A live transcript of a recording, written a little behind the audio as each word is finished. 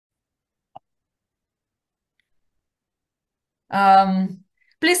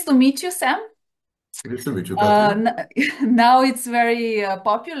Pleased to meet you, Sam. Nice to meet you, Katja. Now it's very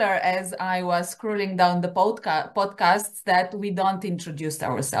popular as I was scrolling down the podcasts that we don't introduce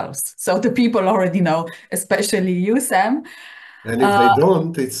ourselves. So the people already know, especially you, Sam. And if they Uh,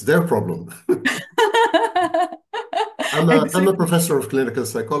 don't, it's their problem. I'm a exactly. professor of clinical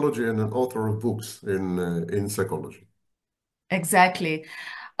psychology and an author of books in psychology. Exactly.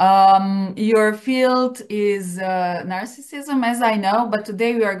 Your field is narcissism, as I know, but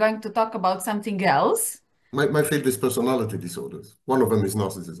today we are going to talk about something else. My field is personality disorders. One of them is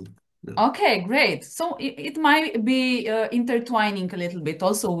narcissism. Yeah. Okay, great. So it might be intertwining a little bit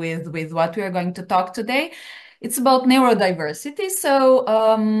also with what we are going to talk today. It's about neurodiversity. So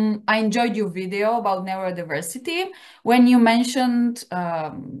I enjoyed your video about neurodiversity when you mentioned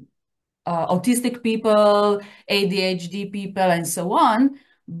autistic people, ADHD people, and so on.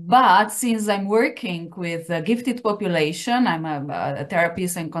 But since I'm working with a gifted population, I'm a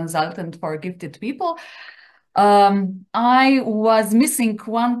therapist and consultant for gifted people. I was missing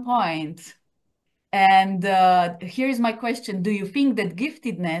one point. And here's my question. Do you think that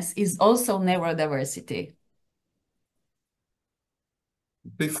giftedness is also neurodiversity?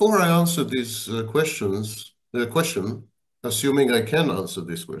 Before I answer these question, assuming I can answer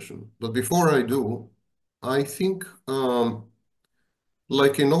this question, but before I do, I think,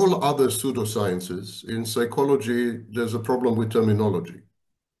 like in all other pseudosciences, in psychology, there's a problem with terminology.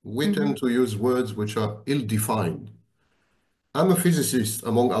 We Mhm. tend to use words which are ill-defined. I'm a physicist,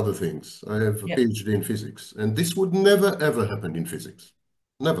 among other things. I have a Yes. PhD in physics, and this would never, ever happen in physics.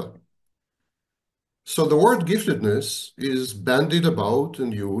 Never. So the word giftedness is bandied about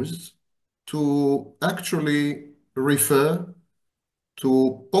and used to actually refer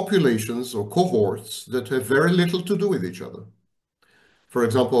to populations or cohorts that have very little to do with each other. For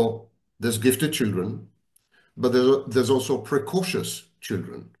example, there's gifted children, but there's also precocious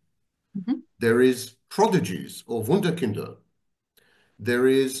children. Mhm. There is prodigies or Wunderkinder. There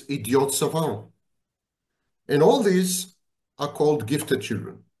is idiot savant. And all these are called gifted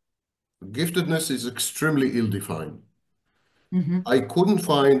children. Giftedness is extremely ill-defined. Mhm. I couldn't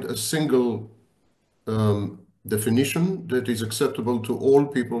find a single definition that is acceptable to all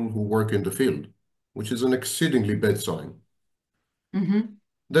people who work in the field, which is an exceedingly bad sign. Mhm.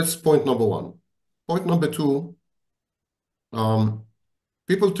 That's point number one. Point number two, um,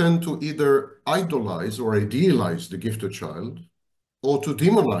 people tend to either idolize or idealize the gifted child or to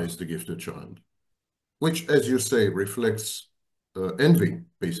demonize the gifted child, which, as you say, reflects envy,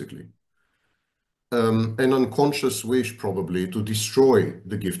 basically. An unconscious wish, probably, to destroy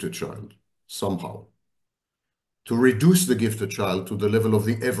the gifted child somehow, to reduce the gifted child to the level of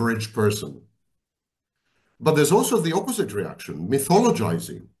the average person. But there's also the opposite reaction,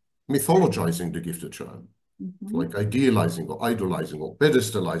 mythologizing the gifted child, Mhm. like idealizing or idolizing or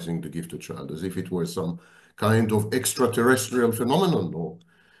pedestalizing the gifted child as if it were some kind of extraterrestrial phenomenon or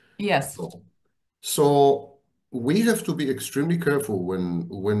Yes. so. So we have to be extremely careful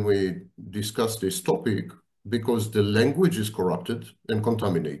when we discuss this topic because the language is corrupted and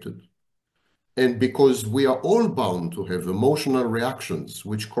contaminated. And because we are all bound to have emotional reactions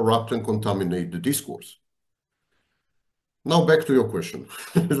which corrupt and contaminate the discourse. Now back to your question.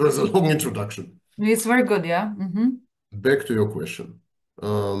 It was a long introduction. It's very good, yeah. Hmm. Back to your question.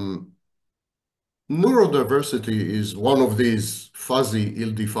 Neurodiversity is one of these fuzzy,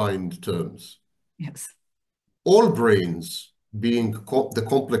 ill-defined terms. Yes. All brains, being the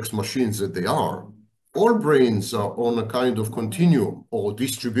complex machines that they are, all brains are on a kind of continuum or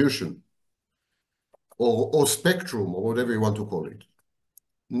distribution or spectrum or whatever you want to call it.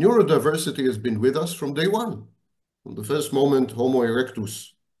 Neurodiversity has been with us from day one. From the first moment Homo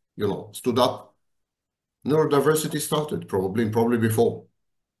erectus, stood up, neurodiversity started, probably before.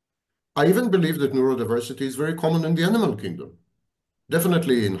 I even believe that neurodiversity is very common in the animal kingdom,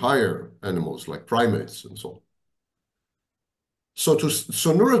 definitely in higher animals like primates and so on. So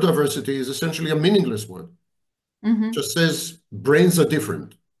neurodiversity is essentially a meaningless word. Hmm. Just says brains are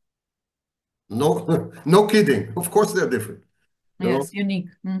different. No, no kidding. Of course they're different. You know, Yes, unique.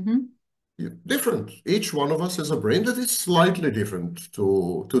 Hmm. different. Each one of us has a brain that is slightly different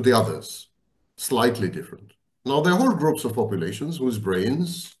to the others. Slightly different. Now, there are whole groups of populations whose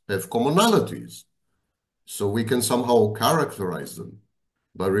brains have commonalities. So we can somehow characterize them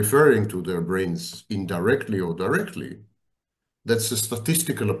by referring to their brains indirectly or directly. That's a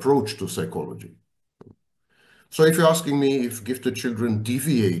statistical approach to psychology. So if you're asking me if gifted children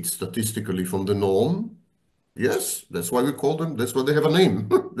deviate statistically from the norm, yes, that's why we call them, that's why they have a name.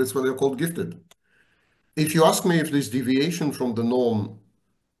 That's why they're called gifted. If you ask me if this deviation from the norm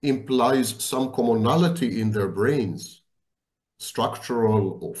implies some commonality in their brains,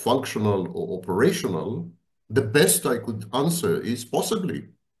 structural or functional or operational, the best I could answer is possibly.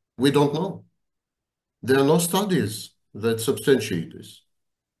 We don't know. There are no studies that substantiate this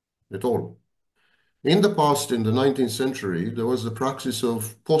at all. In the past, in the 19th century, there was the practice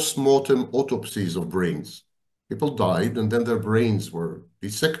of post-mortem autopsies of brains. People died, and then their brains were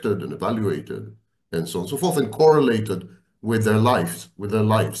dissected and evaluated, and so on and so forth, and correlated with their lives,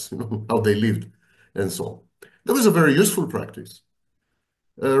 how they lived, and so on. That was a very useful practice.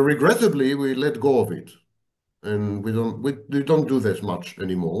 Regrettably, we let go of it, and we don't do that much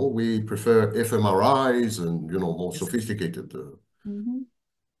anymore. We prefer fMRIs and more sophisticated.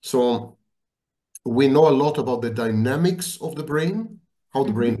 So we know a lot about the dynamics of the brain, how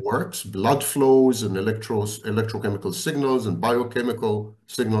the brain works, blood flows and electrochemical signals and biochemical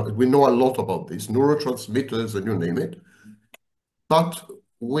signals. We know a lot about these neurotransmitters and you name it, but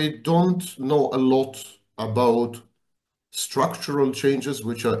we don't know a lot about structural changes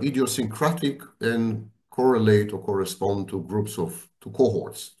which are idiosyncratic and correlate or correspond to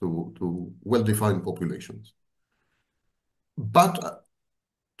cohorts, to well-defined populations. But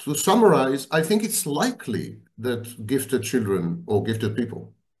to summarize, I think it's likely that gifted children or gifted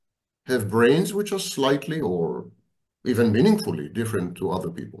people have brains which are slightly or even meaningfully different to other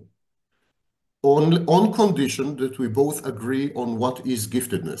people, on condition that we both agree on what is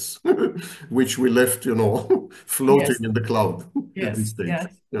giftedness, which we left, floating in the cloud at this stage.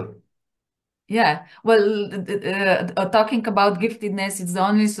 Yeah. Yeah, well, talking about giftedness, it's the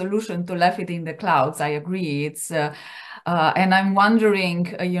only solution to leave it in the clouds. I agree. And I'm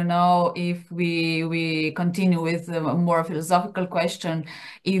wondering, if we continue with a more philosophical question,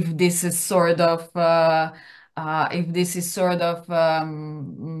 if this is sort of,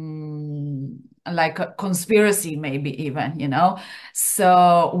 like a conspiracy, maybe even,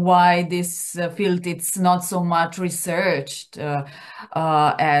 So why this field, it's not so much researched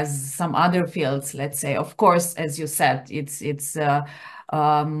as some other fields, let's say. Of course, as you said, it's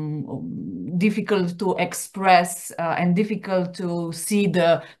difficult to express and difficult to see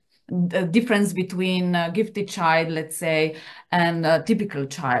the difference between a gifted child, let's say, and a typical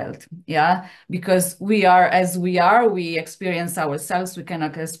child, because we are as we are, we experience ourselves, we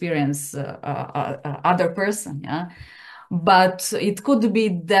cannot experience other person, But it could be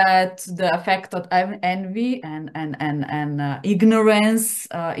that the effect of envy and ignorance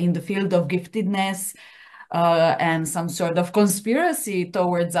in the field of giftedness and some sort of conspiracy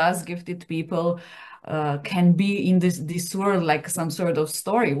towards us gifted people can be in this world like some sort of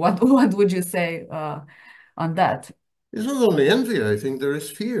story. What would you say on that? It's not only envy. I think there is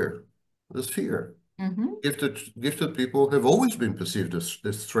fear. There's fear. Gifted people have always been perceived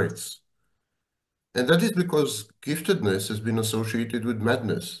as threats. And that is because giftedness has been associated with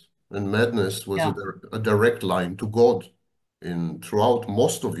madness. And madness was a direct line to God throughout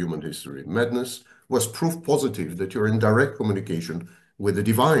most of human history. Madness was proof positive that you're in direct communication with the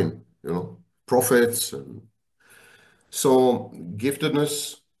divine, prophets. And so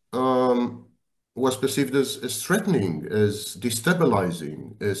giftedness was perceived as threatening, as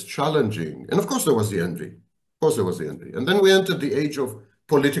destabilizing, as challenging. And of course there was the envy. And then we entered the age of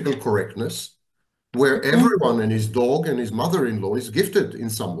political correctness, where everyone and his dog and his mother-in-law is gifted in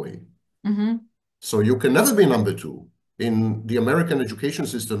some way. So you can never be number two. In the American education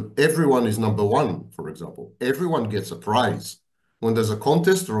system, everyone is number one, for example. Everyone gets a prize. When there's a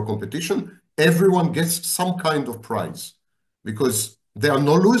contest or a competition, everyone gets some kind of prize because there are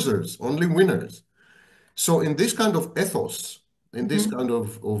no losers, only winners. So in this kind of ethos, in this kind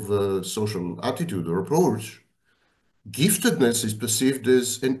of social attitude or approach, giftedness is perceived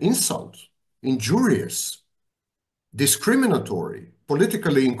as an insult, injurious, discriminatory,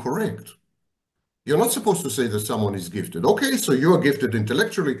 politically incorrect. You're not supposed to say that someone is gifted. Okay, so you're gifted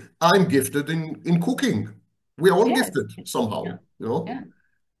intellectually. I'm gifted in cooking. We're all gifted somehow,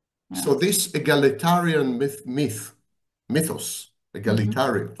 So this egalitarian mythos,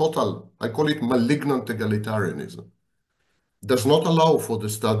 egalitarian, total, I call it malignant egalitarianism, does not allow for the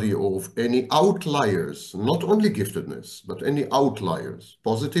study of any outliers, not only giftedness, but any outliers,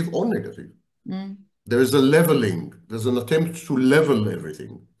 positive or negative. There is a leveling, there's an attempt to level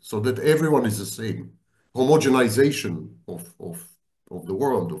everything so that everyone is the same. Homogenization of the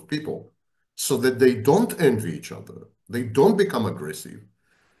world, of people, so that they don't envy each other. They don't become aggressive.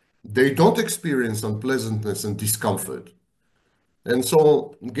 They don't experience unpleasantness and discomfort. And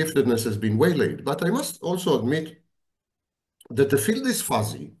so giftedness has been waylaid. But I must also admit that the field is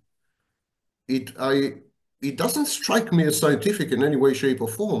fuzzy. It doesn't strike me as scientific in any way, shape, or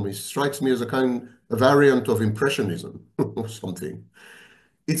form. It strikes me as a variant of impressionism or something.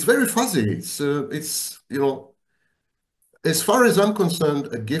 It's very fuzzy. as far as I'm concerned,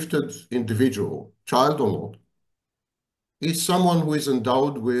 a gifted individual, child or not, is someone who is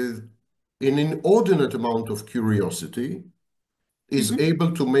endowed with an inordinate amount of curiosity, is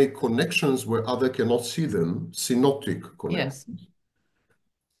able to make connections where other cannot see them, synoptic connections,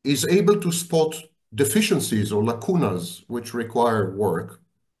 is able to spot deficiencies or lacunas which require work,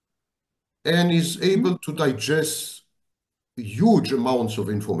 and is able to digest huge amounts of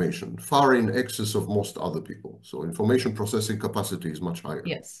information, far in excess of most other people. So information processing capacity is much higher.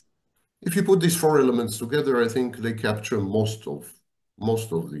 Yes. If you put these four elements together, I think they capture most of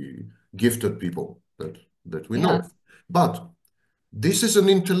the gifted people that we know. But this is an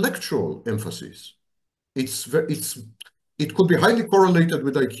intellectual emphasis. It could be highly correlated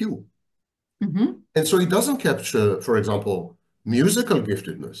with IQ. And so it doesn't capture, for example, musical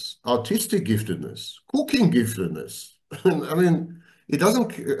giftedness, artistic giftedness, cooking giftedness. I mean, it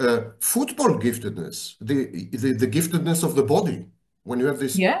doesn't, football giftedness, the giftedness of the body. When you have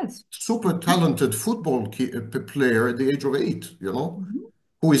this super talented football player at the age of 8, you know,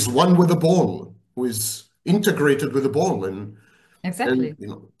 who is one with the ball, who is integrated with the ball. And you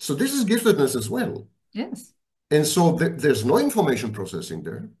know, so this is giftedness as well. Yes. And so there's no information processing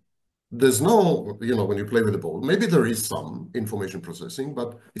there. There's no, you know, when you play with the ball, maybe there is some information processing,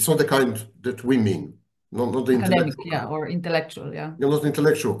 but it's not the kind that we mean. Not the academic, intellectual kind. or intellectual, You're not the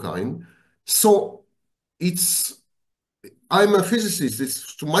intellectual kind. So I'm a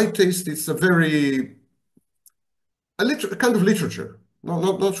physicist. To my taste, it's a kind of literature.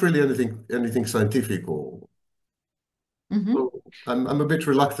 Not really anything scientific or. So I'm a bit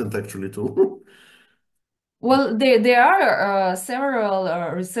reluctant actually to. Well, there are several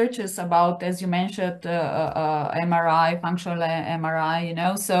researches about, as you mentioned, MRI, functional MRI, you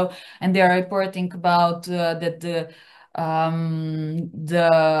know, so, and they are reporting about that the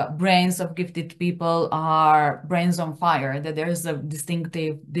brains of gifted people are brains on fire, that there is a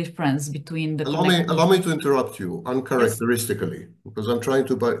distinctive difference between the Allow me to interrupt you uncharacteristically, because I'm trying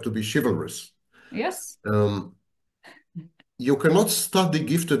to be chivalrous. Yes. You cannot study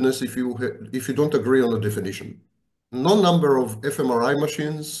giftedness if you don't agree on a definition. No number of fMRI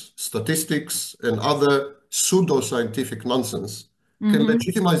machines, statistics, and other pseudo-scientific nonsense can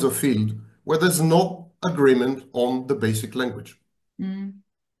legitimize a field where there's no agreement on the basic language.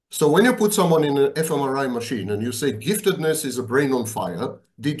 So when you put someone in an fMRI machine and you say giftedness is a brain on fire,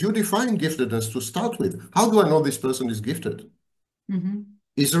 did you define giftedness to start with? How do I know this person is gifted?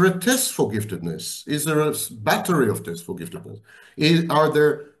 Is there a test for giftedness? Is there a battery of tests for giftedness? Are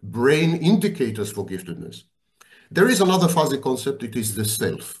there brain indicators for giftedness? There is another fuzzy concept. It is the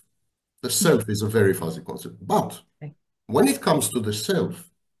self. The self is a very fuzzy concept. But when it comes to the self,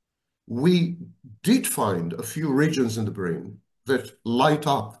 we did find a few regions in the brain that light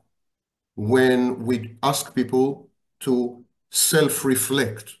up when we ask people to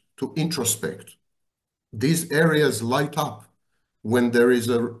self-reflect, to introspect. These areas light up when there is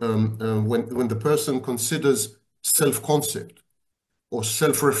when the person considers self-concept or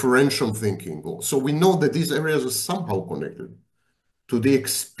self-referential thinking. So we know that these areas are somehow connected to the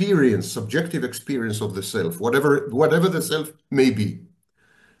experience, subjective experience of the self, whatever the self may be.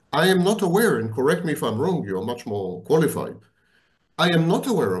 I am not aware, and correct me if I'm wrong, you're much more qualified. I am not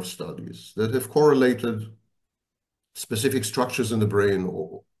aware of studies that have correlated specific structures in the brain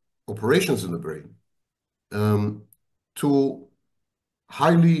or operations in the brain to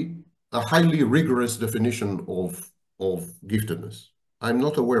a highly rigorous definition of giftedness. I'm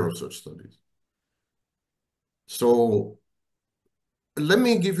not aware of such studies. So let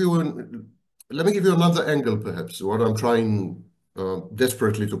me give you another angle, perhaps, what I'm trying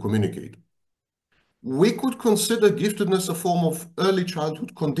desperately to communicate. We could consider giftedness a form of early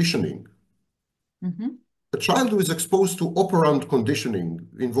childhood conditioning. A child who is exposed to operant conditioning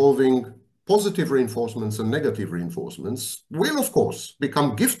involving positive reinforcements and negative reinforcements will, of course,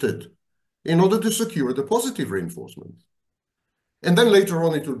 become gifted in order to secure the positive reinforcements. And then later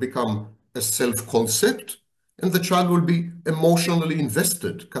on, it will become a self-concept, and the child will be emotionally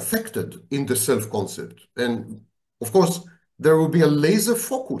invested, cathected in the self-concept. And of course, there will be a laser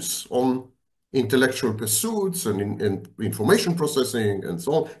focus on intellectual pursuits and information processing and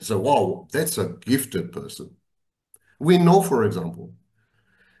so on. So, wow, that's a gifted person. We know, for example,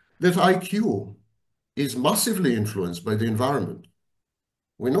 that IQ is massively influenced by the environment.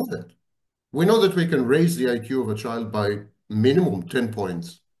 We know that. We know that we can raise the IQ of a child by minimum 10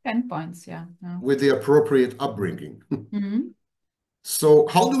 points. 10 points, yeah. With the appropriate upbringing. So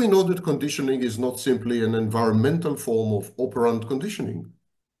how do we know that conditioning is not simply an environmental form of operant conditioning?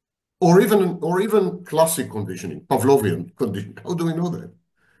 Or even classic conditioning, Pavlovian conditioning? How do we know that?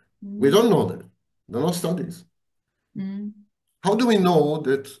 We don't know that. There are no studies. Mm. How do we know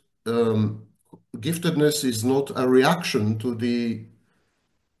that giftedness is not a reaction to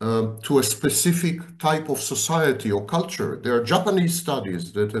a specific type of society or culture? There are Japanese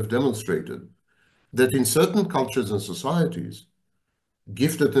studies that have demonstrated that in certain cultures and societies,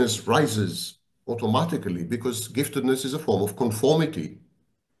 giftedness rises automatically because giftedness is a form of conformity,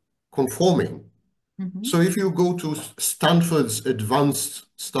 conforming. Mm-hmm. So if you go to Stanford's Advanced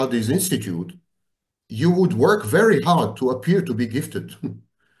Studies Institute, you would work very hard to appear to be gifted.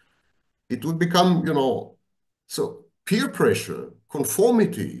 It would become, so peer pressure,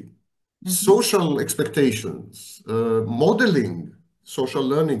 conformity, social expectations, modeling, social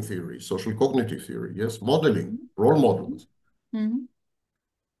learning theory, social cognitive theory, yes, modeling, role models. Mm-hmm.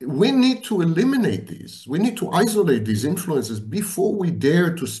 We need to eliminate these. We need to isolate these influences before we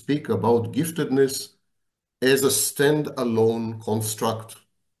dare to speak about giftedness as a standalone construct,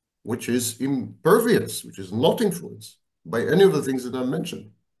 which is impervious, which is not influenced by any of the things that I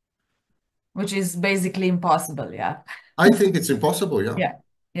mentioned. Which is basically impossible, yeah. I think it's impossible, yeah.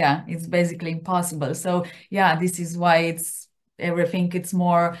 Yeah, it's basically impossible. So yeah, this is why it's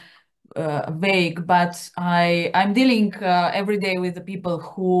more vague, but I'm dealing every day with the people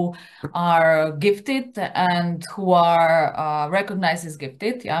who are gifted and who are recognized as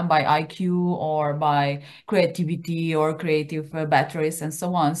gifted, yeah, by IQ or by creativity or creative batteries and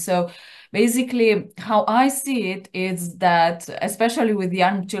so on. So basically, how I see it is that, especially with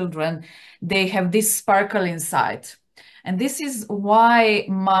young children, they have this sparkle inside. And this is why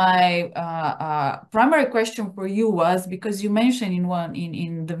my primary question for you was, because you mentioned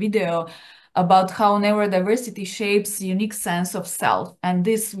in the video about how neurodiversity shapes unique sense of self, and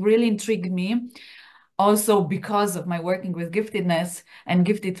this really intrigued me. Also, because of my working with giftedness and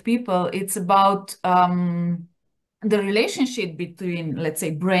gifted people, it's about the relationship between, let's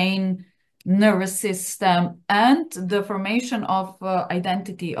say, brain, nervous system, and the formation of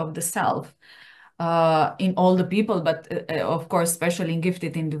identity of the self in all the people, but of course, especially in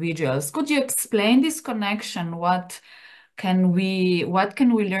gifted individuals. Could you explain this connection? What can we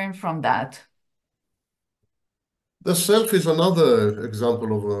learn from that? The self is another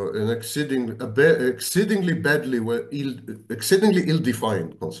example of an exceedingly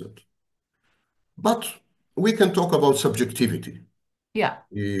ill-defined concept. But we can talk about subjectivity, Yeah.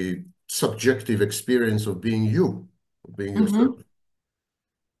 the subjective experience of being you, of being yourself. Mm-hmm.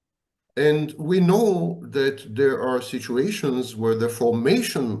 And we know that there are situations where the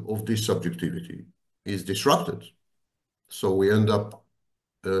formation of this subjectivity is disrupted. So we end up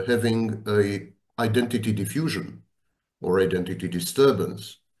having a identity diffusion or identity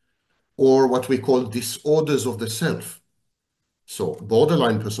disturbance, or what we call disorders of the self. So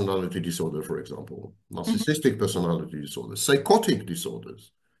borderline personality disorder, for example, narcissistic personality disorder, psychotic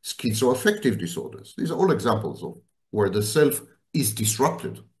disorders, schizoaffective disorders. These are all examples of where the self is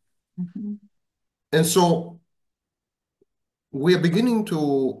disrupted. Mm-hmm. And so we are beginning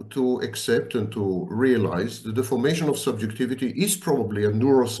to accept and to realize that the formation of subjectivity is probably a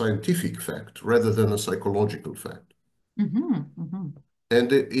neuroscientific fact rather than a psychological fact. Mm-hmm. Mm-hmm.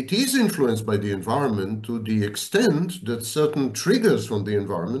 And it is influenced by the environment to the extent that certain triggers from the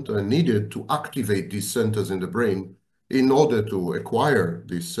environment are needed to activate these centers in the brain in order to acquire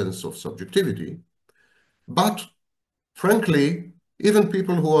this sense of subjectivity. But frankly, even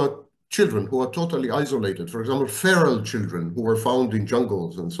people who are children who are totally isolated, for example, feral children who were found in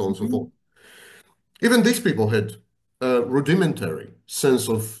jungles and so on and so forth, even these people had a rudimentary sense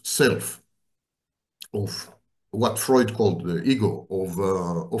of self, of what Freud called the ego,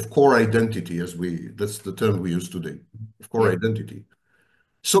 of core identity, that's the term we use today, of core Yeah. identity.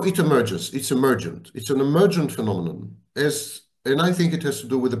 So it emerges, it's emergent, it's an emergent phenomenon, and I think it has to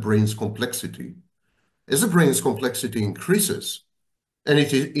do with the brain's complexity. As the brain's complexity increases, and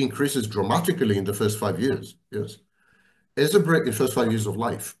it increases dramatically in the first 5 years, yes, in the first 5 years of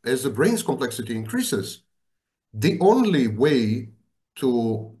life, as the brain's complexity increases, the only way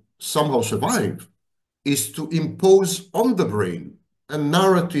to somehow survive is to impose on the brain a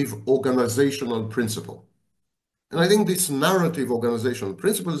narrative organizational principle. And I think this narrative organizational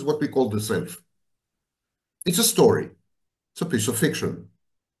principle is what we call the self. It's a story. It's a piece of fiction.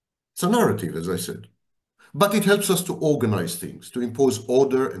 It's a narrative, as I said. But it helps us to organize things, to impose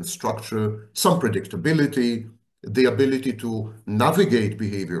order and structure, some predictability, the ability to navigate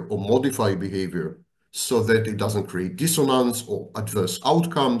behavior or modify behavior so that it doesn't create dissonance or adverse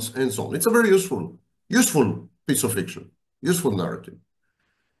outcomes and so on. It's a very useful piece of fiction, useful narrative.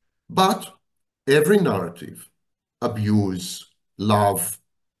 But every narrative, abuse, love,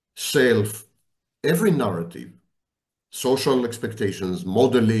 self, every narrative, social expectations,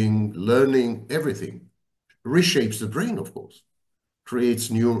 modeling, learning, everything, reshapes the brain, of course, creates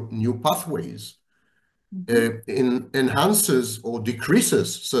new pathways, enhances or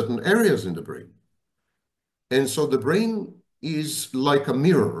decreases certain areas in the brain. And so the brain is like a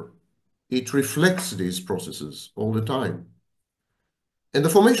mirror. It reflects these processes all the time. And the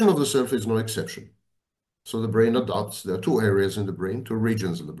formation of the self is no exception. So the brain adapts. There are two areas in the brain, two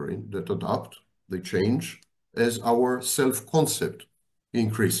regions in the brain that adapt. They change as our self-concept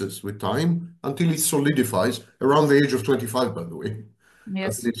increases with time until it solidifies around the age of 25, by the way.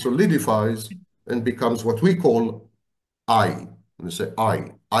 Yes. Until it solidifies and becomes what we call I. When you say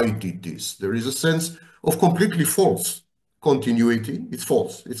I did this. There is a sense of completely false continuity. It's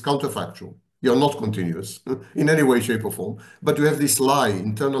false. It's counterfactual. You're not continuous in any way, shape, or form, but you have this lie,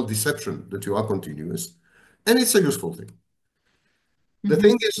 internal deception that you are continuous, and it's a useful thing. The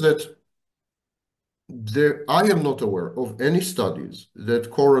thing is that I am not aware of any studies that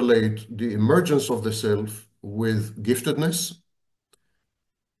correlate the emergence of the self with giftedness,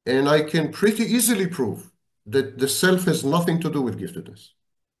 and I can pretty easily prove that the self has nothing to do with giftedness.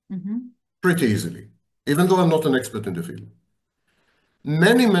 Pretty easily, even though I'm not an expert in the field.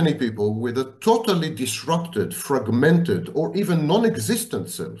 Many people with a totally disrupted, fragmented, or even non-existent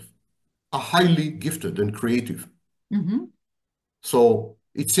self are highly gifted and creative. So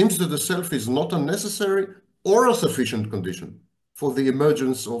it seems that the self is not a necessary or a sufficient condition for the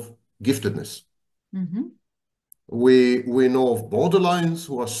emergence of giftedness. We know of borderlines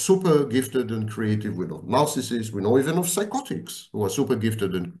who are super gifted and creative. We know of narcissists. We know even of psychotics who are super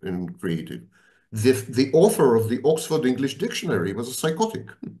gifted and creative. The author of the Oxford English Dictionary was a psychotic.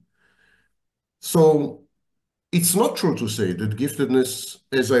 So it's not true to say that giftedness,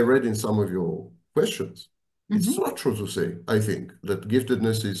 as I read in some of your questions, it's not true to say, I think, that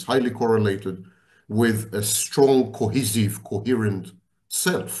giftedness is highly correlated with a strong, cohesive, coherent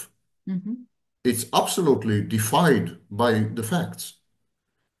self. It's absolutely defied by the facts.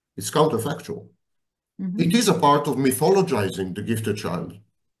 It's counterfactual. It is a part of mythologizing the gifted child,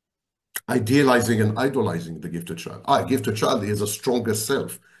 idealizing and idolizing the gifted child. A gifted child, he has a stronger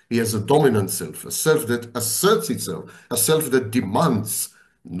self. He has a dominant self, a self that asserts itself, a self that demands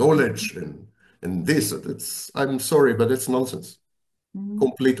knowledge and this. I'm sorry, but it's nonsense.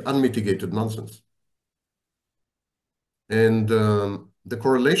 Complete unmitigated nonsense. And the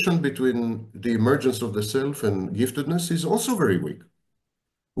correlation between the emergence of the self and giftedness is also very weak.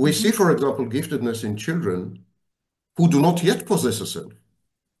 We see, for example, giftedness in children who do not yet possess a self,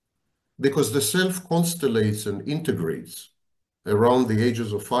 because the self constellates and integrates around the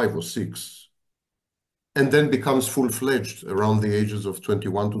ages of 5 or 6, and then becomes full-fledged around the ages of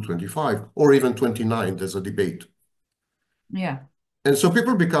 21 to 25, or even 29. There's a debate. Yeah. And so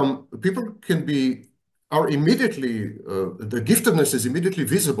people are immediately, the giftedness is immediately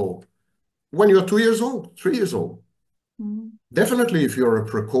visible when you're 2 years old, 3 years old. Definitely if you're a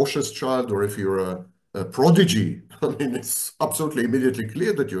precocious child or if you're a prodigy, I mean, it's absolutely immediately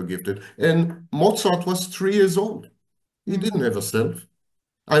clear that you're gifted. And Mozart was 3 years old. He didn't have a self.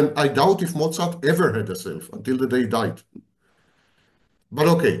 I doubt if Mozart ever had a self until the day he died. But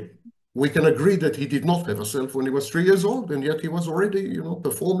okay, we can agree that he did not have a self when he was 3 years old, and yet he was already,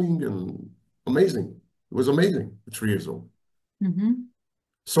 performing and amazing. It was amazing at 3 years old.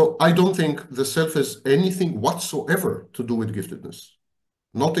 So I don't think the self has anything whatsoever to do with giftedness.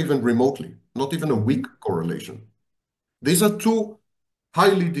 Not even remotely, not even a weak correlation. These are two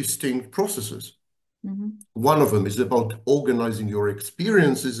highly distinct processes. One of them is about organizing your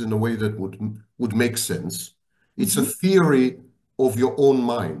experiences in a way that would make sense. It's a theory of your own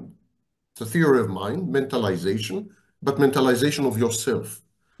mind. It's a theory of mind, mentalization, but mentalization of yourself.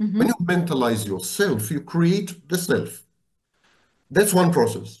 When you mentalize yourself, you create the self. That's one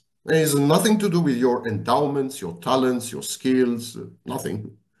process. It has nothing to do with your endowments, your talents, your skills,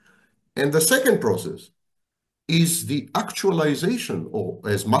 nothing. And the second process is the actualization, or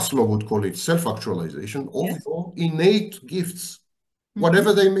as Maslow would call it, self-actualization of your innate gifts,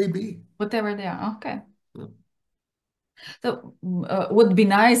 whatever they may be. Whatever they are, okay. So would be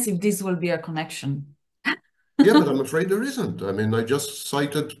nice if this will be a connection. Yeah, but I'm afraid there isn't. I mean, I just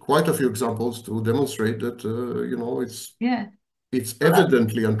cited quite a few examples to demonstrate that, it's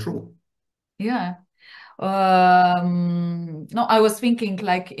evidently untrue. Yeah. No, I was thinking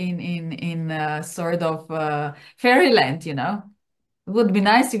like in sort of fairyland, It would be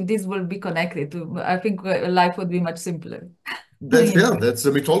nice if this will be connected to, I think life would be much simpler. That's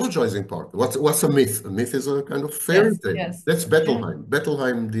the mythologizing part. What's a myth? A myth is a kind of fairy tale. Yes. That's Bettelheim.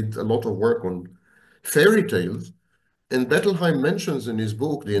 Bettelheim did a lot of work on fairy tales, and Bettelheim mentions in his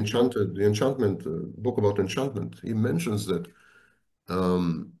book, the enchantment book about enchantment. He mentions that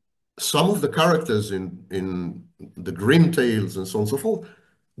some of the characters in the Grimm tales and so on and so forth,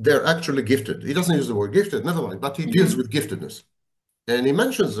 they're actually gifted. He doesn't use the word gifted, never mind, but he deals with giftedness. And he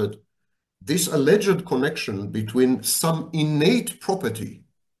mentions that this alleged connection between some innate property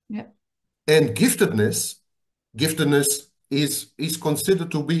and giftedness is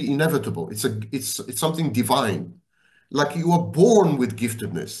considered to be inevitable. It's something divine. Like you are born with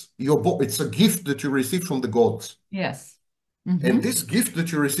giftedness. It's a gift that you receive from the gods. Yes. And this gift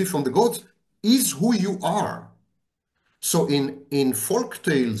that you receive from the gods is who you are. So in folk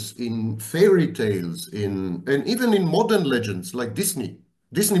tales, in fairy tales, and even in modern legends like Disney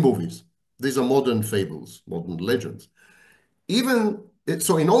movies, these are modern fables, modern legends.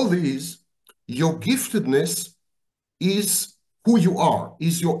 So in all these, your giftedness is who you are,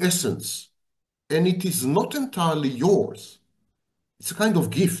 is your essence, and it is not entirely yours. It's a kind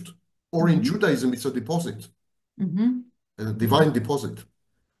of gift, or in Judaism, it's a deposit, a divine deposit.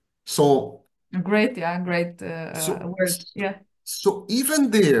 So great, word, yeah. So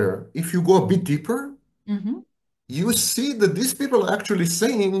even there, if you go a bit deeper, you see that these people are actually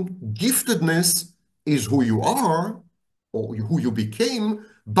saying giftedness is who you are or who you became,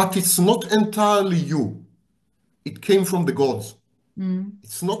 but it's not entirely you. It came from the gods.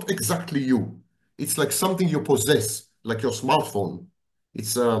 It's not exactly you. It's like something you possess, like your smartphone.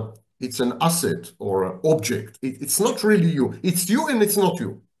 It's an asset or an object. It's not really you. It's you and it's not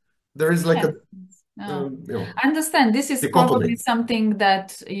you. There is like I understand. This is probably something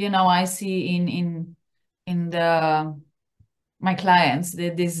that I see in my clients,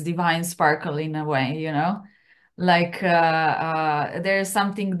 this divine sparkle in a way, like there's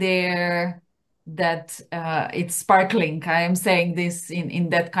something there that it's sparkling. I am saying this in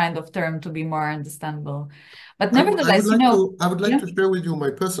that kind of term to be more understandable. But nevertheless, I would like to share with you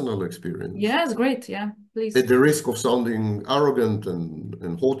my personal experience. Yes, great. Yeah, please. At the risk of sounding arrogant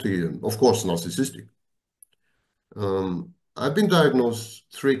and haughty and, of course, narcissistic. I've been diagnosed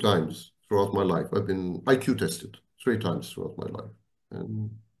 3 times throughout my life. I've been IQ tested 3 times throughout my life. And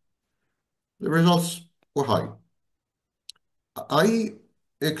the results were high. I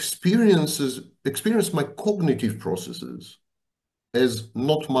experience my cognitive processes as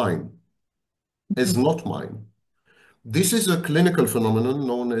not mine. As not mine. This is a clinical phenomenon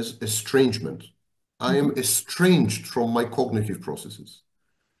known as estrangement. I am estranged from my cognitive processes.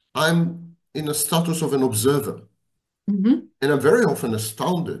 I'm in a status of an observer. And I'm very often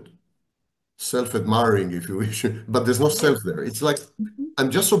astounded, self-admiring, if you wish, but there's no self there. It's like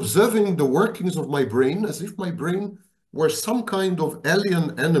I'm just observing the workings of my brain as if my brain were some kind of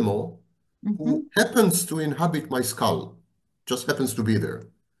alien animal who happens to inhabit my skull, just happens to be there.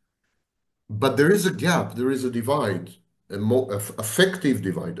 But there is a gap, there is a divide, affective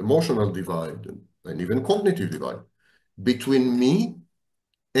divide, emotional divide, and even cognitive divide between me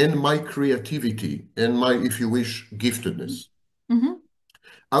and my creativity and my, if you wish, giftedness.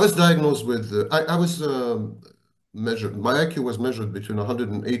 I was diagnosed with, I was measured, my IQ was measured between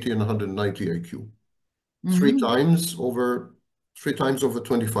 180 and 190 IQ. 3 times over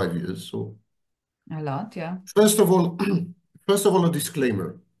 25 years. So a lot, yeah. First of all, a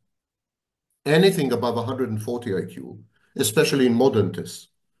disclaimer. Anything above 140 IQ, especially in modern tests,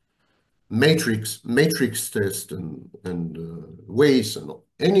 matrix test and WAIS and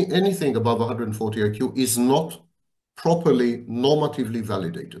anything above 140 IQ is not properly normatively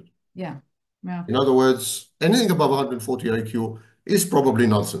validated. Yeah. In other words, anything above 140 IQ is probably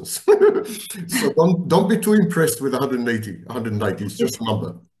nonsense. So don't be too impressed with 180, 190. It's just a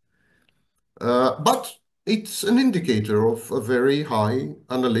number. But it's an indicator of a very high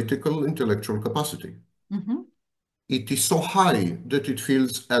analytical intellectual capacity. It is so high that it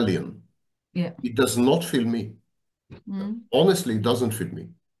feels alien. Yeah. It does not feel me. Honestly, it doesn't feel me.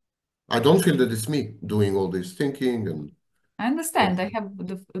 I don't feel that it's me doing all this thinking and. I understand. I have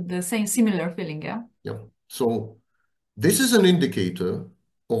the same similar feeling, yeah. Yeah. So this is an indicator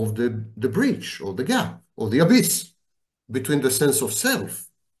of the breach or the gap or the abyss between the sense of self,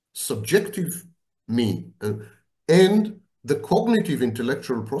 subjective me, and the cognitive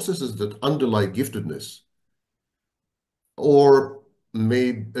intellectual processes that underlie giftedness or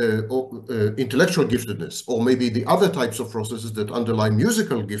intellectual giftedness, or maybe the other types of processes that underlie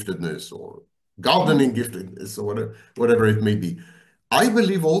musical giftedness or gardening giftedness or whatever it may be. I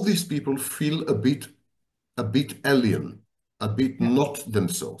believe all these people feel a bit alien, a bit not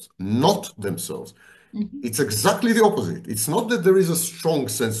themselves. It's exactly the opposite. It's not that there is a strong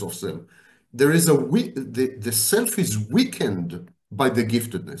sense of self. There is the self is weakened by the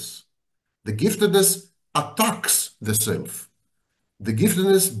giftedness. The giftedness attacks the self. The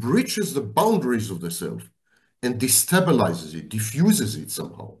giftedness breaches the boundaries of the self and destabilizes it, diffuses it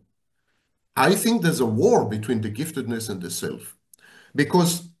somehow. I think there's a war between the giftedness and the self.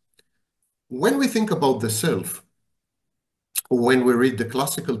 Because when we think about the self, when we read the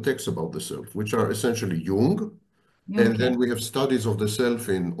classical texts about the self, which are essentially Jung, and then we have studies of the self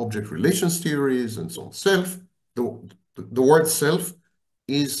in object relations theories and so on. Self, the word self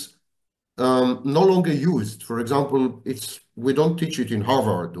is no longer used. For example, we don't teach it in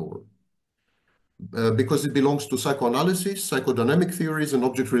Harvard or because it belongs to psychoanalysis, psychodynamic theories, and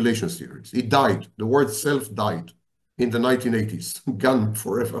object relations theories. It died. The word self died in the 1980s, gone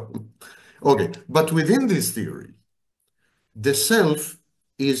forever. Okay, but within this theory, the self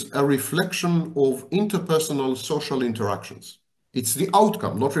is a reflection of interpersonal social interactions. It's the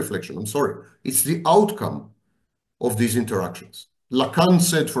outcome, not reflection, I'm sorry. It's the outcome of these interactions. Lacan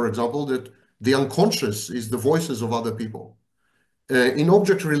said, for example, that the unconscious is the voices of other people. In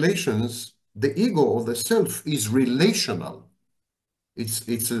object relations, the ego or the self is relational.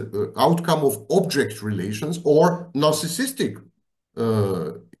 It's an outcome of object relations or narcissistic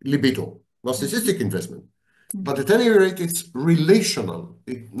libido, narcissistic investment. But at any rate, it's relational.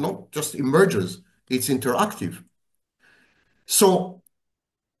 It not just emerges, it's interactive. So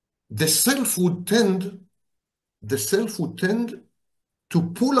the self would tend to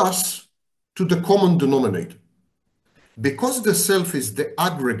pull us to the common denominator. Because the self is the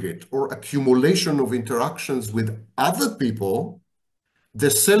aggregate or accumulation of interactions with other people, the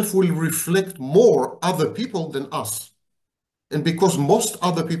self will reflect more other people than us. And because most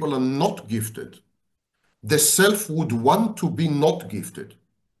other people are not gifted, the self would want to be not gifted.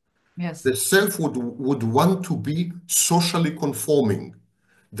 Yes. The self would want to be socially conforming.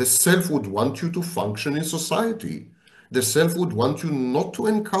 The self would want you to function in society. The self would want you not to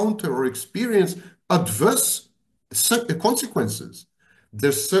encounter or experience adverse consequences.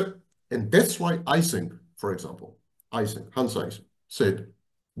 And that's why Eysenck, for example, Hans Eysenck said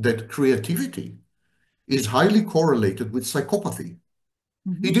that creativity is highly correlated with psychopathy.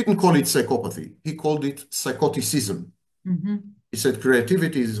 He didn't call it psychopathy. He called it psychoticism. He said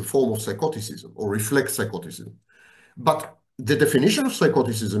creativity is a form of psychoticism or reflects psychoticism. But the definition of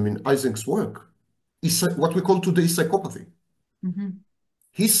psychoticism in Eysenck's work is what we call today psychopathy.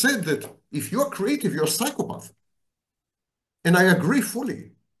 He said that if you're creative, you're a psychopath. And I agree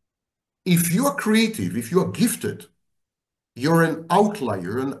fully. If you are creative, if you are gifted, you're an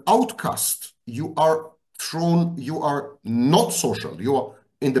outlier, an outcast. You are not social. You are,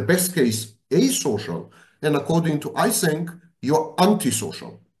 in the best case, asocial. And according to Eysenck, you're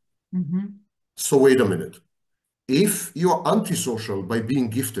antisocial. So wait a minute. If you're antisocial by being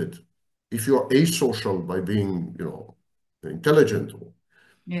gifted, if you're asocial by being, intelligent or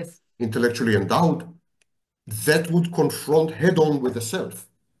intellectually endowed, that would confront head-on with the self.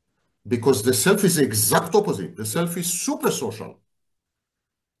 Because the self is the exact opposite. The self is super social.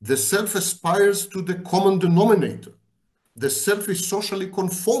 The self aspires to the common denominator. The self is socially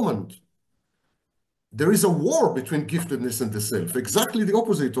conformant. There is a war between giftedness and the self, exactly the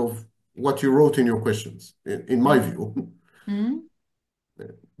opposite of what you wrote in your questions, in my view.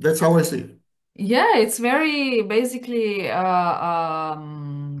 That's how I see it. Yeah, it's very basically,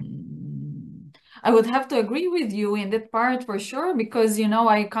 I would have to agree with you in that part for sure, because,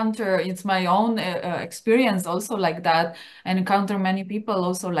 it's my own experience also like that, and encounter many people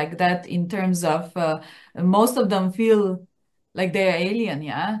also like that in terms of most of them feel like they're alien,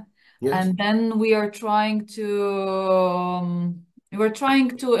 yeah? Yes. And then we're trying to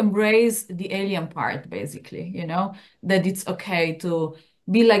embrace the alien part, basically, that it's okay to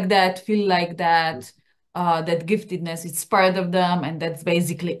be like that, feel like that, that giftedness is part of them, and that's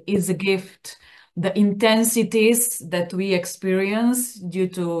basically is a gift. The intensities that we experience due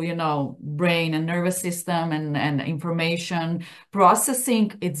to, brain and nervous system and information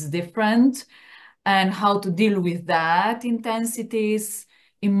processing, it's different. And how to deal with that intensities,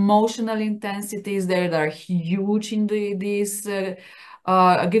 emotional intensities that are huge in this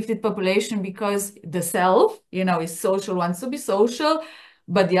gifted population, because the self, is social, wants to be social.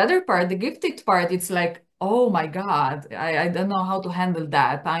 But the other part, the gifted part, it's like, oh my God, I don't know how to handle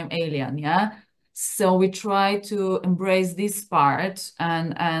that. I'm alien, yeah? So we try to embrace this part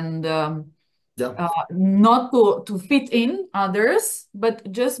and not to fit in others,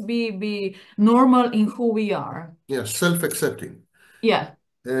 but just be normal in who we are. Yeah, self-accepting. Yeah.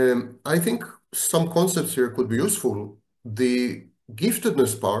 I think some concepts here could be useful. The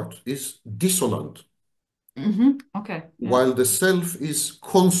giftedness part is dissonant. Okay. While the self is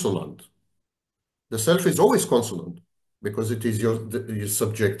consonant. The self is always consonant because it is your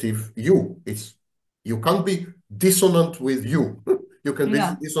subjective you. You can't be dissonant with you. You can be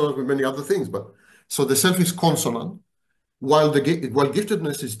dissonant with many other things, but so the self is consonant. while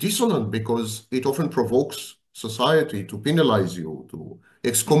giftedness is dissonant because it often provokes society to penalize you, to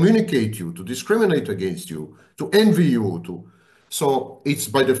excommunicate you, to discriminate against you, to envy you, so it's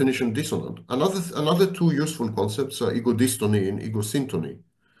by definition dissonant. Another two useful concepts are ego-dystony and ego-syntony.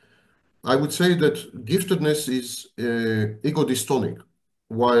 I would say that giftedness is ego-dystonic,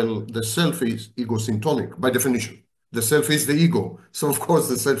 while the self is ego-syntonic by definition. The self is the ego, so of course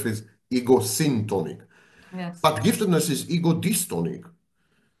the self is ego-syntonic. Yes. But giftedness is ego-dystonic.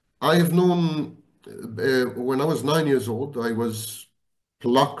 I have known, when I was 9 years old, I was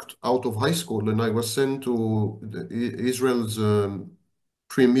plucked out of high school and I was sent to Israel's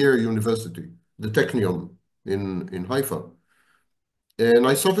premier university, the Technion in Haifa. And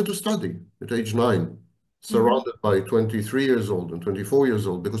I started to study at age 9, surrounded by 23 years old and 24 years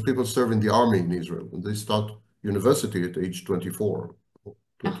old, because people serve in the army in Israel and they start university at age 24.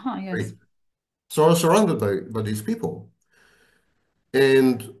 Yes. So I was surrounded by these people.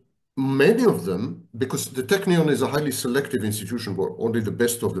 And many of them, because the Technion is a highly selective institution where only the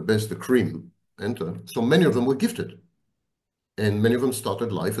best of the best, the cream, enter, so many of them were gifted. And many of them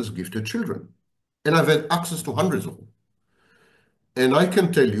started life as gifted children. And I've had access to hundreds of them. And I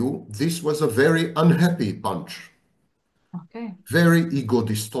can tell you, this was a very unhappy bunch. Okay. Very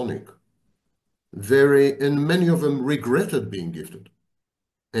ego-dystonic. And many of them regretted being gifted.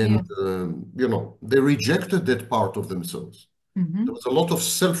 And, you know, they rejected that part of themselves. There was a lot of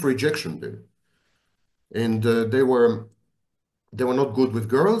self-rejection there. And they were not good with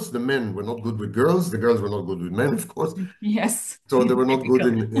girls. The men were not good with girls. The girls were not good with men, of course. Yes. So they were not good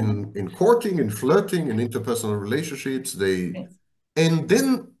in courting, in flirting, in interpersonal relationships. And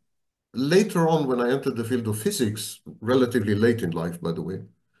then later on, when I entered the field of physics, relatively late in life, by the way,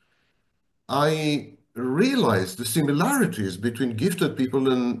 I realized the similarities between gifted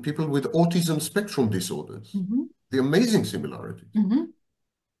people and people with autism spectrum disorders. The amazing similarities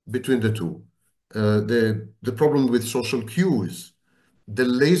between the two. The problem with social cues, the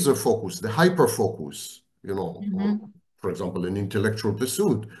laser focus, the hyper focus, you know, for example, in intellectual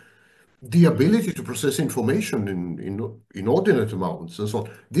pursuit, the ability to process information in inordinate amounts and so on.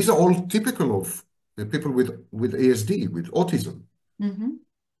 These are all typical of the people with ASD, with autism.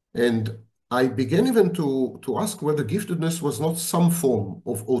 And I began even to ask whether giftedness was not some form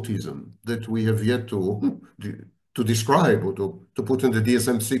of autism that we have yet to describe or to put in the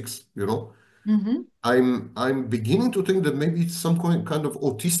DSM-6, you know. I'm beginning to think that maybe it's some kind of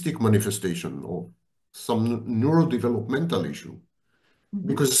autistic manifestation or some neurodevelopmental issue.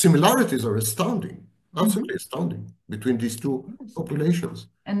 Because the similarities are astounding, absolutely astounding between these two populations.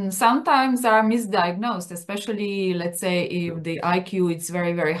 And sometimes are misdiagnosed, especially, let's say, if the IQ is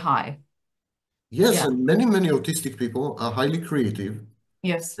very, very high. Yes, and many autistic people are highly creative.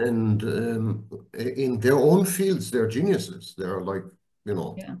 Yes. And in their own fields, they're geniuses. They're like, you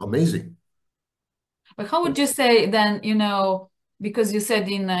know, amazing. But how would you say then, you know, because you said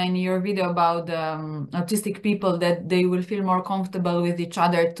in your video about autistic people that they will feel more comfortable with each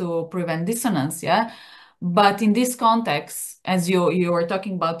other to prevent dissonance, yeah? But in this context, as you were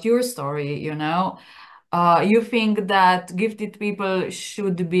talking about your story, you know, you think that gifted people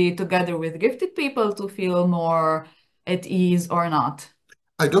should be together with gifted people to feel more at ease or not?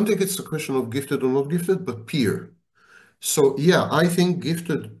 I don't think it's a question of gifted or not gifted, but peer. So yeah, I think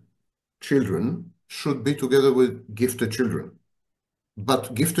gifted children should be together with gifted children.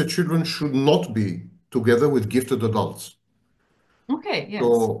 But gifted children should not be together with gifted adults. Okay, yes.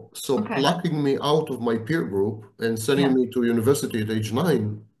 So plucking me out of my peer group and sending me to university at age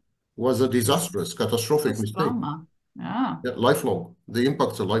 9 was a disastrous, catastrophic mistake. Trauma. Yeah, lifelong. The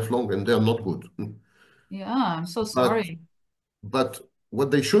impacts are lifelong and they're not good. Yeah, I'm so sorry. But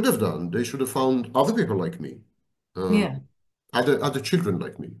what they should have done, they should have found other people like me. Other children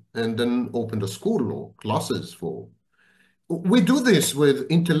like me, and then opened a school or classes for. We do this with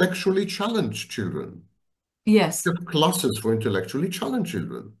intellectually challenged children. Yes. We have classes for intellectually challenged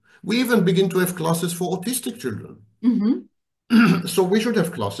children. We even begin to have classes for autistic children. So we should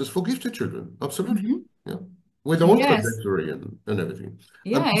have classes for gifted children. Absolutely. Yeah. With their own trajectory and everything.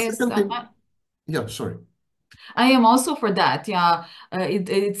 Sorry. I am also for that. Yeah,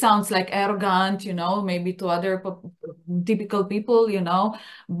 it sounds like arrogant, you know, maybe to other typical people, you know,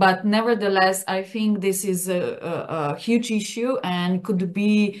 but nevertheless, I think this is a huge issue and could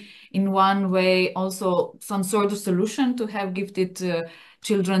be in one way also some sort of solution to have gifted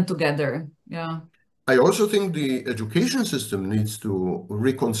children together. Yeah. I also think the education system needs to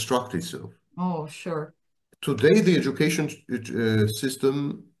reconstruct itself. Oh, sure. Today, the education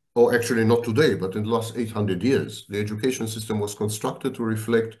system, or actually not today, but in the last 800 years, the education system was constructed to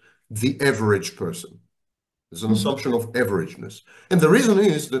reflect the average person. There's an assumption of averageness. And the reason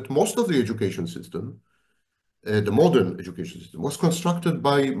is that most of the education system, the modern education system, was constructed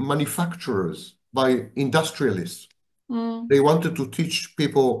by manufacturers, by industrialists. They wanted to teach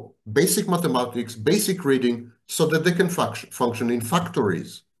people basic mathematics, basic reading, so that they can function in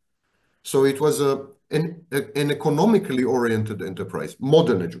factories. So it was an economically oriented enterprise,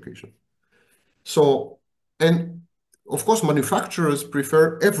 modern education. So, and of course, manufacturers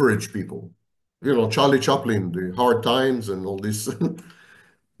prefer average people. You know, Charlie Chaplin, the Hard Times and all this.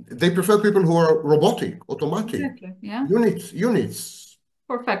 They prefer people who are robotic, automatic, Exactly. Yeah. units.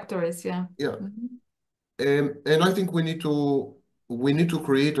 For factories, yeah. Yeah. And I think we need to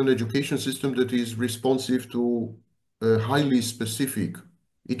create an education system that is responsive to highly specific,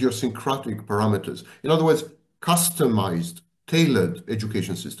 idiosyncratic parameters. In other words, customized, tailored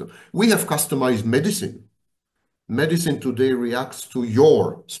education system. We have customized medicine. Medicine today reacts to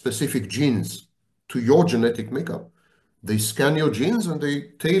your specific genes, to your genetic makeup. They scan your genes and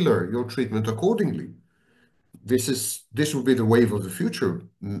they tailor your treatment accordingly. This will be the wave of the future.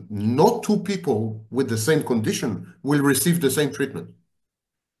 Not two people with the same condition will receive the same treatment.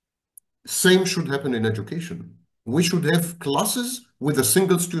 Same should happen in education. We should have classes with a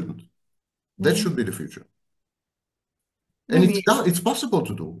single student. That should be the future. And it's possible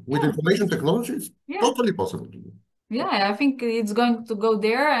to do. With information technology, it's totally possible to do. Yeah, I think it's going to go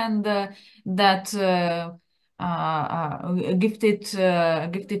there, and that gifted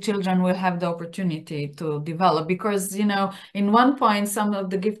children will have the opportunity to develop, because in one point some of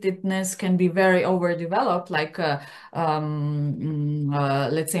the giftedness can be very overdeveloped, like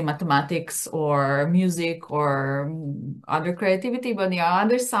let's say mathematics or music or other creativity, but on the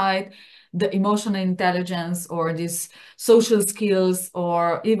other side, the emotional intelligence or these social skills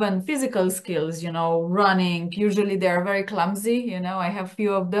or even physical skills, running, usually they're very clumsy, I have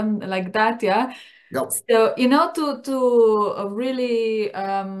few of them like that. Yeah. Yep. So, to really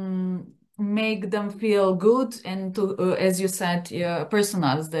make them feel good, and to, as you said,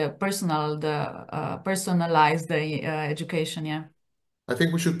 personalize the education. Yeah. I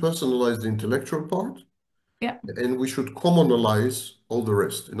think we should personalize the intellectual part. Yeah. And we should commonalize all the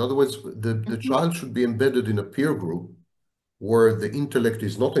rest. In other words, the child should be embedded in a peer group where the intellect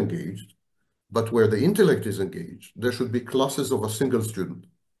is not engaged, but where the intellect is engaged. There should be classes of a single student,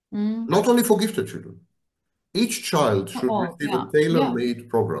 not only for gifted children. Each child should receive a tailor-made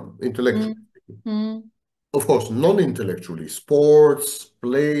program, intellectually. Of course, non-intellectually, sports,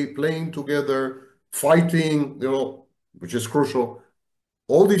 playing together, fighting, which is crucial.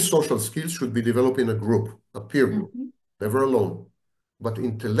 All these social skills should be developed in a group, a peer group, never alone. But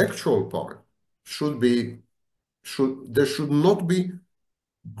intellectual part there should not be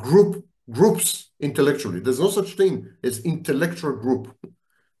groups intellectually. There's no such thing as intellectual group.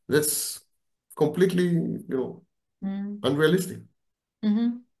 That's completely, unrealistic.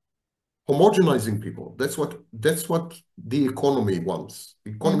 Homogenizing people. That's what the economy wants.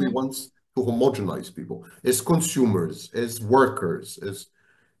 The economy wants to homogenize people as consumers, as workers,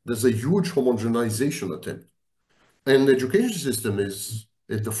 there's a huge homogenization attempt. And the education system is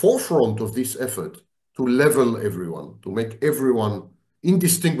at the forefront of this effort to level everyone, to make everyone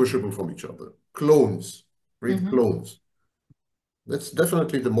indistinguishable from each other. Clones, read clones. That's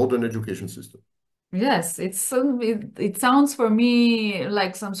definitely the modern education system. Yes, it sounds for me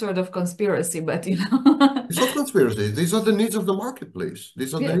like some sort of conspiracy, but It's not conspiracy. These are the needs of the marketplace.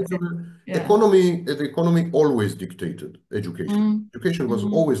 These are the needs of the economy. The economy always dictated education. Education was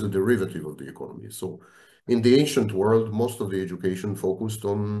always a derivative of the economy. So in the ancient world, most of the education focused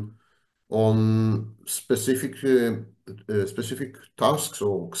on specific tasks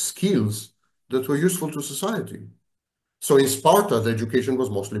or skills that were useful to society. So in Sparta, the education was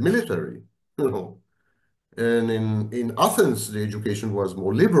mostly military, And in Athens, the education was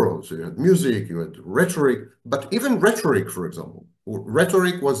more liberal. So you had music, you had rhetoric, but even rhetoric, for example,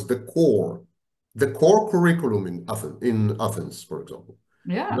 rhetoric was the core curriculum in Athens, for example.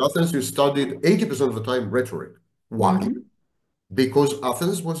 Yeah. In Athens, you studied 80% of the time rhetoric. Why? Because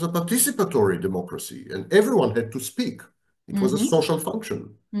Athens was a participatory democracy and everyone had to speak. It was a social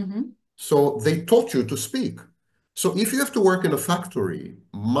function. So they taught you to speak. So if you have to work in a factory,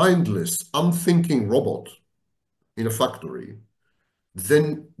 mindless, unthinking robot in a factory,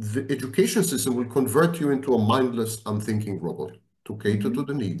 then the education system will convert you into a mindless, unthinking robot to cater to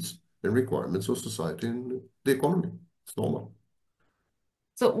the needs and requirements of society and the economy. It's normal.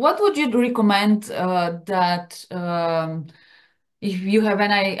 So what would you recommend that if you have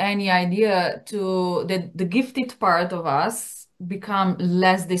any idea to the gifted part of us become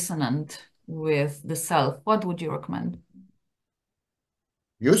less dissonant with the self? What would you recommend?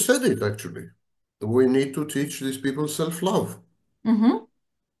 You said it, actually. we need to teach these people self-love. Mm-hmm.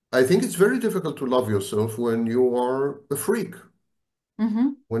 I think it's very difficult to love yourself when you are a freak,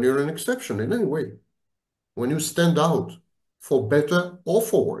 when you're an exception in any way, when you stand out for better or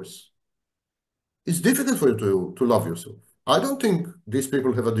for worse. It's difficult for you to love yourself. I don't think these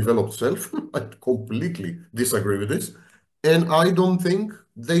people have a developed self. I completely disagree with this. And I don't think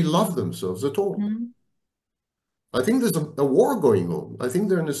they love themselves at all. I think there's a war going on. I think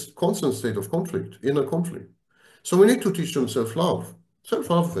they're in this constant state of conflict, inner conflict. So we need to teach them self-love.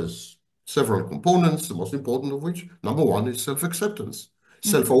 Self-love has several components, the most important of which, number one, is self-acceptance,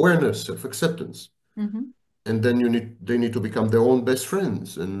 self-awareness, self-acceptance. And then they need to become their own best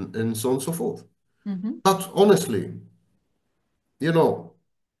friends and so on and so forth. But honestly, you know,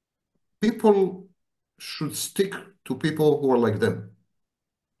 people should stick to people who are like them.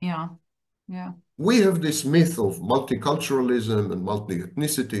 Yeah. Yeah. We have this myth of multiculturalism and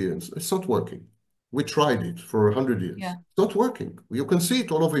multi-ethnicity, and it's not working. We tried it for 100 years. Yeah. It's not working. You can see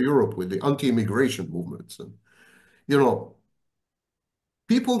it all over Europe with the anti-immigration movements. And, you know,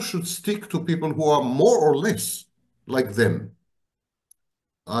 people should stick to people who are more or less like them.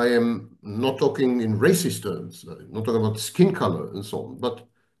 I am not talking in racist terms, I'm not talking about skin color and so on, but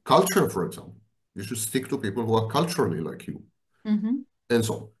culture, for example. You should stick to people who are culturally like you. And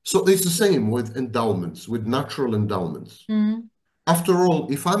so on. So it's the same with endowments, with natural endowments. After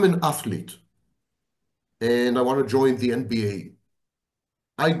all, if I'm an athlete and I want to join the NBA,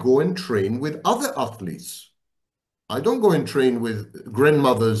 I go and train with other athletes. I don't go and train with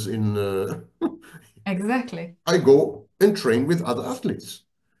grandmothers in... Exactly. I go and train with other athletes.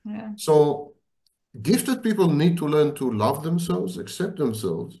 Yeah. So gifted people need to learn to love themselves, accept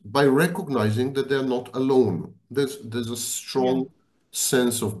themselves by recognizing that they're not alone. There's a strong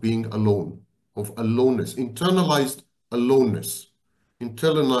sense of being alone, of aloneness, internalized aloneness,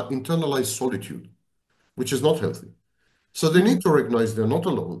 internalized solitude, which is not healthy. So they need to recognize they're not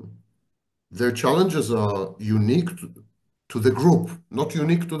alone. Their challenges are unique to the group, not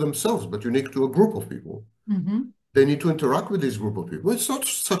unique to themselves, but unique to a group of people. They need to interact with this group of people. It's not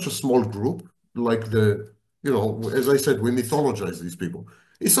such a small group, like as I said, we mythologize these people.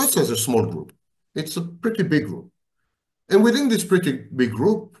 It's not such a small group. It's a pretty big group. And within this pretty big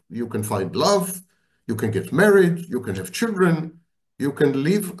group, you can find love, you can get married, you can have children, you can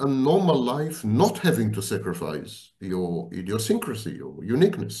live a normal life, not having to sacrifice your idiosyncrasy, your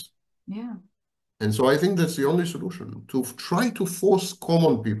uniqueness. Yeah. And so I think that's the only solution, to try to force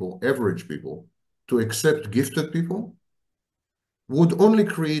common people, average people, to accept gifted people would only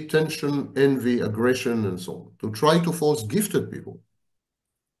create tension, envy, aggression, and so on. To try to force gifted people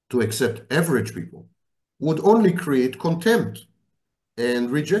to accept average people would only create contempt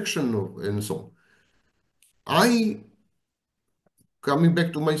and rejection and so on. Coming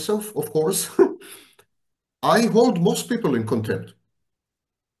back to myself, of course, I hold most people in contempt.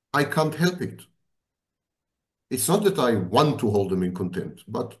 I can't help it. It's not that I want to hold them in contempt,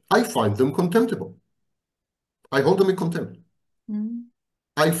 but I find them contemptible. I hold them in contempt.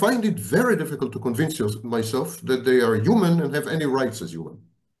 I find it very difficult to convince myself that they are human and have any rights as human.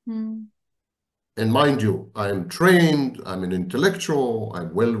 And mind you, I am trained, I'm an intellectual,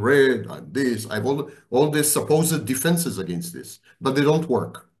 I'm well-read, I'm this, I have all these supposed defenses against this, but they don't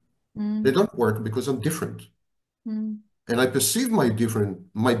work. They don't work because I'm different. And I perceive my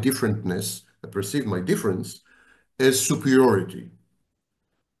differentness, I perceive my difference as superiority.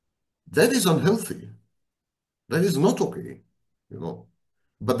 That is unhealthy. That is not okay,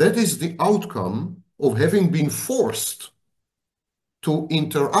 But that is the outcome of having been forced to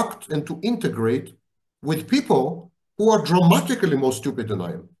interact and to integrate with people who are dramatically more stupid than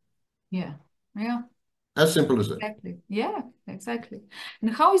I am. Yeah. Yeah. As simple as that. Exactly. Yeah, exactly.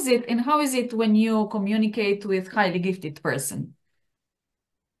 And how is it when you communicate with highly gifted person?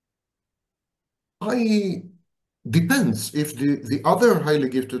 Depends. If the other highly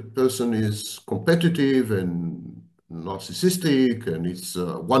gifted person is competitive and narcissistic and it's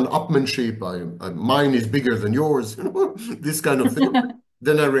one-upmanship, mine is bigger than yours, this kind of thing,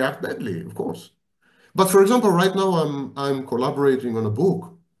 then I react badly, of course. But for example, right now I'm collaborating on a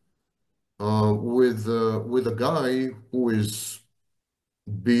book with a guy who is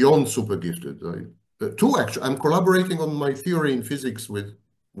beyond super gifted. Actually, I'm collaborating on my theory in physics with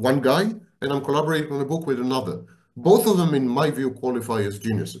one guy, and I'm collaborating on a book with another. Both of them, in my view, qualify as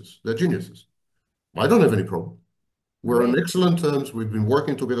geniuses. They're geniuses. I don't have any problem. We're on excellent terms. We've been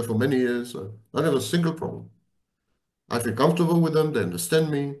working together for many years. I don't have a single problem. I feel comfortable with them. They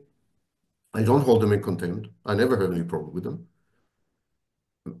understand me. I don't hold them in contempt. I never have any problem with them.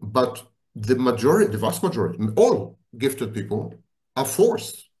 But the vast majority, all gifted people are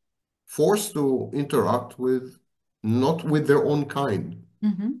forced forced to interact with, not with their own kind.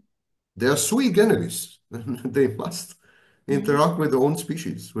 They are sui generis. They must interact with their own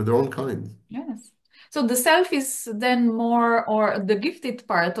species, with their own kind. Yes. So the self is then more, or the gifted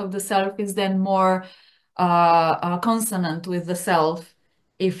part of the self is then more consonant with the self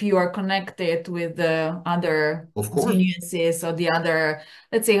if you are connected with the other geniuses or the other,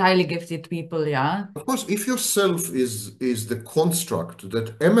 let's say, highly gifted people, yeah? Of course, if your self is the construct that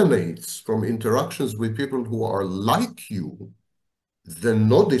emanates from interactions with people who are like you, then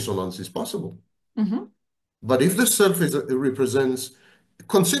no dissonance is possible. But if the self represents,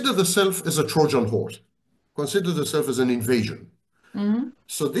 consider the self as a Trojan horse. Consider the self as an invasion.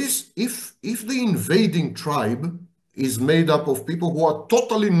 So this, if the invading tribe is made up of people who are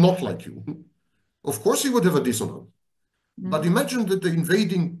totally not like you, of course you would have a dissonance. But imagine that the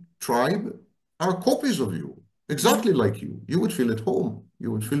invading tribe are copies of you, exactly like you. You would feel at home.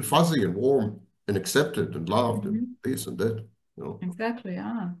 You would feel fuzzy and warm and accepted and loved and this and that. You know? Exactly,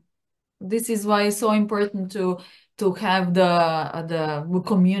 yeah. This is why it's so important to have the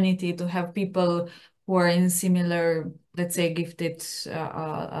community, to have people who are in similar, let's say, gifted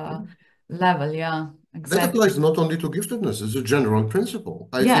level. Yeah, exactly. That applies not only to giftedness, it's a general principle.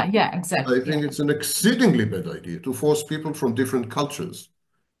 Exactly. I think it's an exceedingly bad idea to force people from different cultures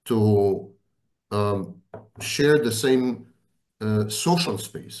to share the same social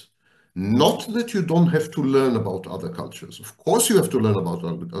space. Not that you don't have to learn about other cultures. Of course you have to learn about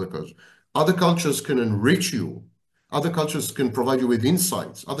other cultures. Other cultures can enrich you. Other cultures can provide you with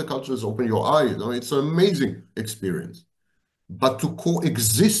insights. Other cultures open your eyes. I mean, it's an amazing experience. But to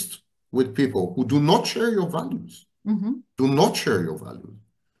coexist with people who do not share your values, do not share your values,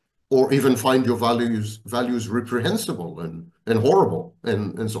 or even find your values reprehensible and horrible,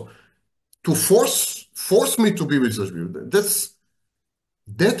 and so to force me to be with such people,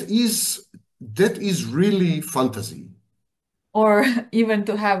 that is really fantasy. Or even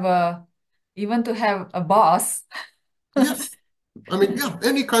to have a boss. Yes. I mean, yeah,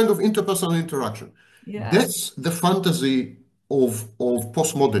 any kind of interpersonal interaction. That's the fantasy of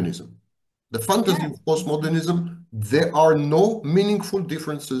postmodernism. The fantasy of postmodernism, there are no meaningful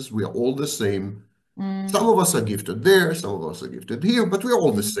differences. We are all the same. Some of us are gifted there, some of us are gifted here, but we are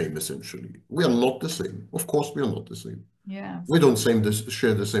all the same, essentially. We are not the same. Of course, we are not the same. We don't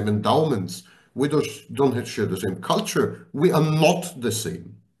share the same endowments. We don't share the same culture. We are not the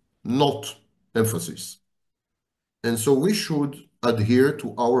same. Not emphasis. And so we should adhere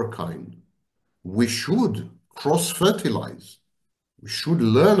to our kind. We should cross-fertilize. We should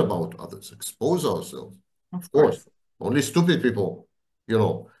learn about others, expose ourselves. Of course, only stupid people, you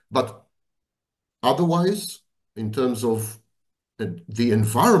know. But otherwise, in terms of the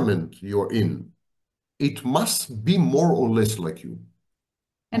environment you're in, it must be more or less like you.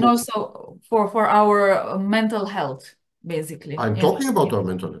 And also for our mental health, basically. I'm talking about our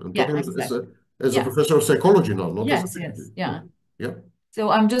mental health. I'm talking as a professor of psychology now, not as a yeah. Yeah. So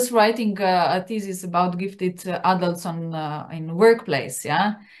I'm just writing a thesis about gifted adults in workplace,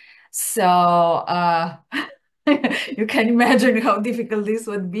 yeah. So you can imagine how difficult this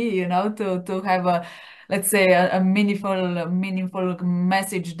would be, you know, to have a, let's say, a meaningful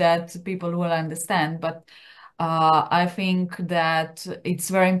message that people will understand. But I think that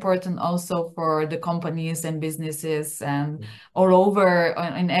it's very important also for the companies and businesses and all over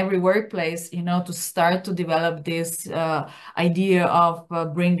in every workplace, you know, to start to develop this idea of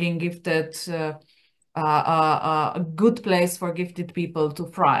bringing gifted, a good place for gifted people to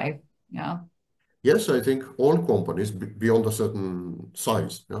thrive. Yeah. Yes, I think all companies beyond a certain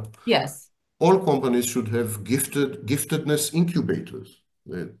size, yeah. Yes. All companies should have giftedness incubators.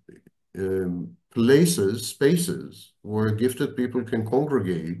 Places, spaces where gifted people can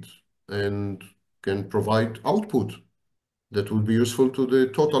congregate and can provide output that will be useful to the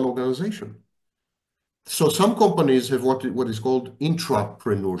total organization. So some companies have what is called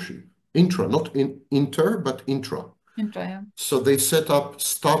intrapreneurship. Intra, not inter, but intra. Intra, yeah. So they set up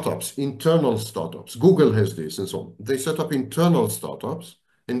startups, internal startups. Google has this and so on. They set up internal startups,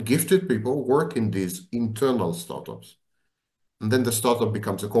 and gifted people work in these internal startups. And then the startup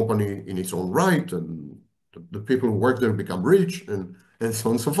becomes a company in its own right, and the people who work there become rich, and so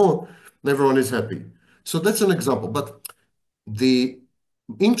on and so forth. And everyone is happy. So that's an example. But the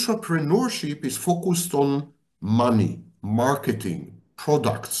intrapreneurship is focused on money, marketing,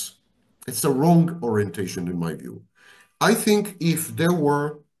 products. It's a wrong orientation in my view. I think if there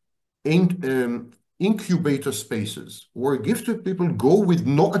were incubator spaces where gifted people go with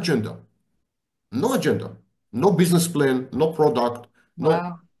no agenda, no business plan, no product,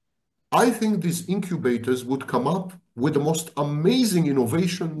 no. I think these incubators would come up with the most amazing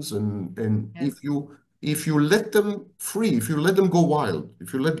innovations, and Yes. if you let them free, if you let them go wild,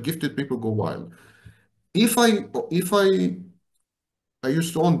 if you let gifted people go wild. If I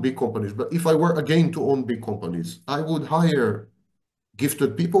used to own big companies, but if I were again to own big companies, I would hire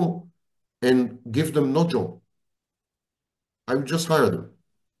gifted people and give them no job. I would just hire them.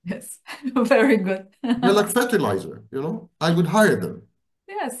 Yes. Very good. They're like fertilizer, you know? I would hire them.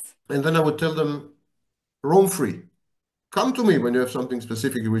 Yes. And then I would tell them, roam free. Come to me when you have something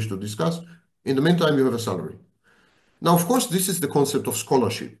specific you wish to discuss. In the meantime, you have a salary. Now, of course, this is the concept of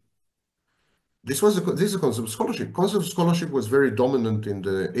scholarship. This is the concept of scholarship. Concept of scholarship was very dominant in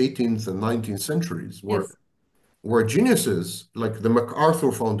the 18th and 19th centuries, Yes. where geniuses, like the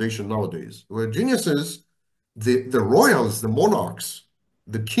MacArthur Foundation nowadays, where geniuses, the royals, the monarchs,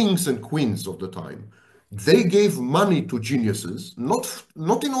 the kings and queens of the time, they gave money to geniuses,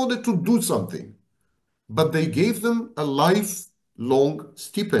 not in order to do something, but they gave them a lifelong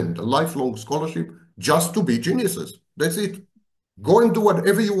stipend, a lifelong scholarship just to be geniuses. That's it. Go and do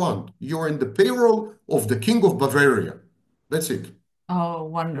whatever you want. You're in the payroll of the King of Bavaria. That's it. Oh,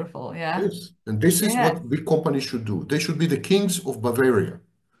 wonderful. Yeah. Yes. And this is Yes. what big companies should do. They should be the kings of Bavaria.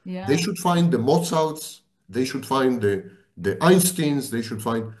 They Yeah. should find the Mozarts, they should find the Einsteins,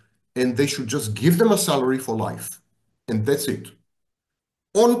 and they should just give them a salary for life. And that's it.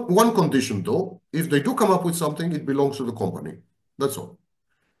 On one condition, though, if they do come up with something, it belongs to the company. That's all.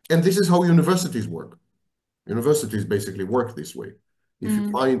 And this is how universities work. Universities basically work this way.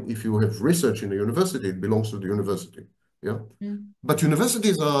 If you have research in a university, it belongs to the university. Yeah. But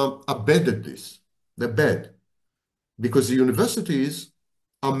universities are bad at this. They're bad because the universities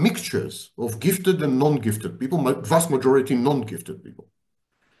are mixtures of gifted and non-gifted people, vast majority non-gifted people.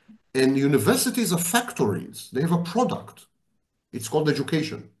 And universities are factories. They have a product. It's called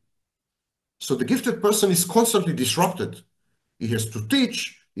education. So the gifted person is constantly disrupted. He has to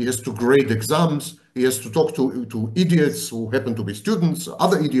teach, he has to grade exams, he has to talk to idiots who happen to be students,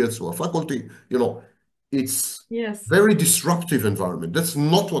 other idiots who are faculty. You know, it's Yes. very disruptive environment. That's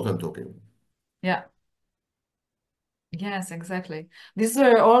not what I'm talking about. Yeah. Yes, exactly. These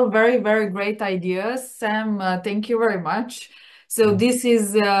are all very, very great ideas. Sam, thank you very much. So this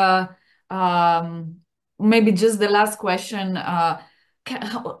is maybe just the last question.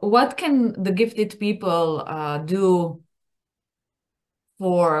 What can the gifted people do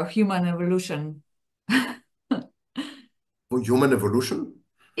for human evolution? For human evolution?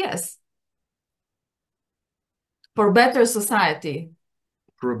 Yes, for better society.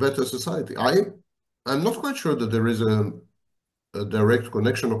 For a better society. I'm not quite sure that there is a direct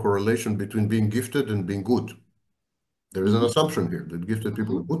connection or correlation between being gifted and being good. There is an assumption here that gifted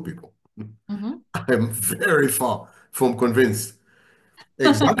people are good people. I'm very far from convinced.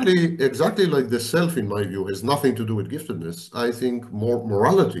 Exactly like the self, in my view, has nothing to do with giftedness. I think more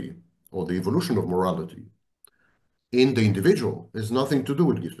morality or the evolution of morality in the individual has nothing to do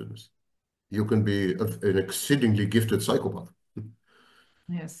with giftedness. You can be an exceedingly gifted psychopath,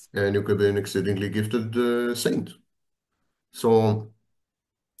 Yes. and you could be an exceedingly gifted saint. So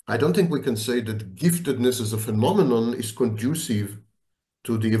I don't think we can say that giftedness as a phenomenon is conducive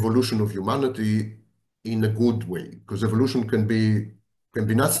to the evolution of humanity in a good way, because evolution can be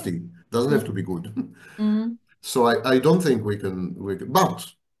nasty, doesn't have to be good. So I don't think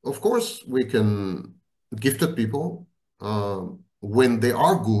but of course we can, gifted people, when they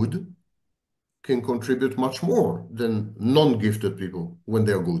are good, can contribute much more than non-gifted people when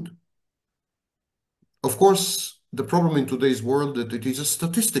they're good. Of course, the problem in today's world that it is a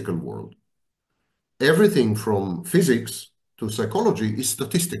statistical world. Everything from physics to psychology is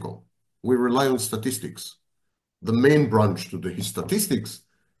statistical. We rely on statistics. The main branch to the statistics,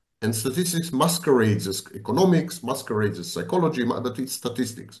 and statistics masquerades as economics, masquerades as psychology, but it's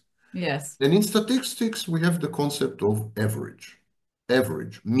statistics. Yes. And in statistics, we have the concept of average,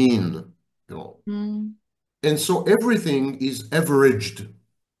 mean, you know. And so everything is averaged.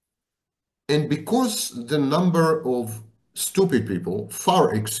 And because the number of stupid people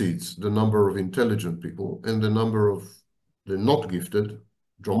far exceeds the number of intelligent people, and the number of the not gifted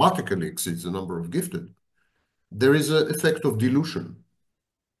dramatically exceeds the number of gifted, there is an effect of dilution.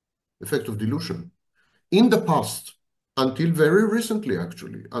 In the past, until very recently,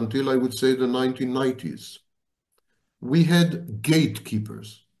 actually, until I would say the 1990s, we had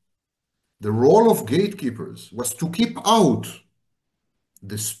gatekeepers. The role of gatekeepers was to keep out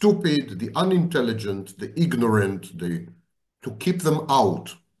the stupid, the unintelligent, the ignorant, to keep them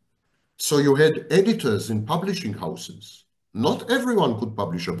out. So you had editors in publishing houses. Not everyone could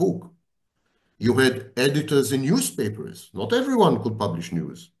publish a book. You had editors in newspapers. Not everyone could publish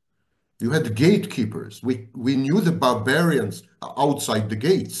news. You had gatekeepers. We knew the barbarians outside the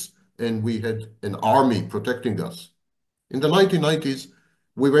gates, and we had an army protecting us. In the 1990s,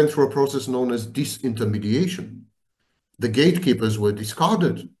 we went through a process known as disintermediation. The gatekeepers were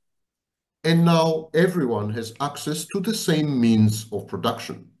discarded, and now everyone has access to the same means of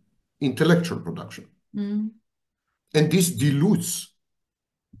production, intellectual production. Mm. And this dilutes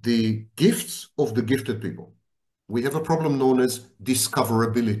the gifts of the gifted people. We have a problem known as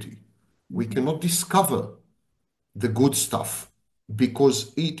discoverability. We cannot discover the good stuff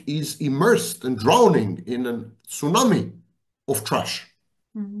because it is immersed and drowning in a tsunami of trash.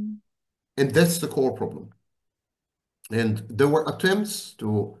 Mm-hmm. And that's the core problem. And there were attempts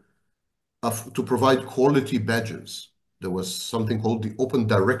to provide quality badges. There was something called the Open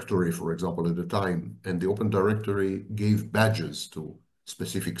Directory, for example, at the time, and the Open Directory gave badges to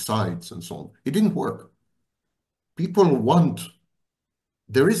specific sites and so on. It didn't work. People want,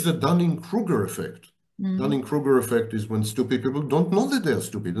 there is the Dunning-Kruger effect. Mm. Dunning-Kruger effect is when stupid people don't know that they're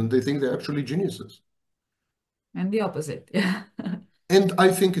stupid and they think they're actually geniuses. And the opposite, yeah. And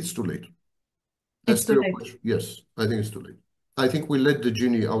I think it's too late. It's too late. Yes, I think it's too late. I think we let the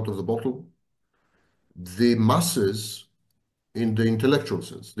genie out of the bottle. The masses, in the intellectual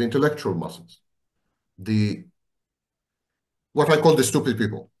sense, the intellectual masses, what I call the stupid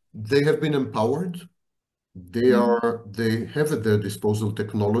people, they have been empowered. They have at their disposal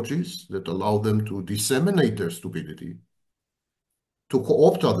technologies that allow them to disseminate their stupidity, to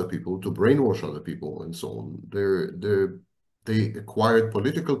co-opt other people, to brainwash other people, and so on. They acquired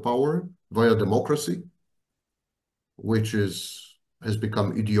political power via democracy, which has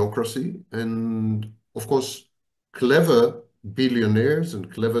become idiocracy. And of course, clever billionaires and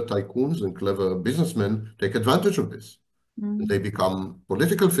clever tycoons and clever businessmen take advantage of this. Mm. They become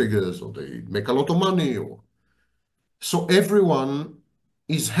political figures, or they make a lot of money. So everyone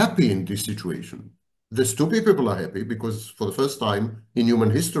is happy in this situation. The stupid people are happy because for the first time in human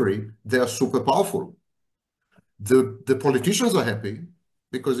history, they are super powerful. The politicians are happy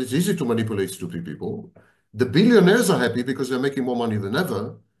because it's easy to manipulate stupid people. The billionaires are happy because they're making more money than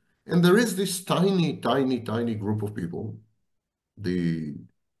ever. And there is this tiny, tiny, tiny group of people, the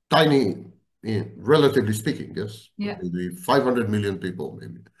tiny, relatively speaking, yes, Yeah. maybe 500 million people,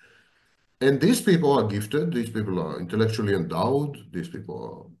 maybe. And these people are gifted, these people are intellectually endowed, these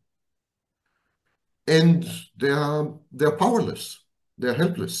people are, and they're powerless, they're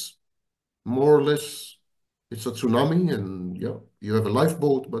helpless. More or less, it's a tsunami, and yeah, you have a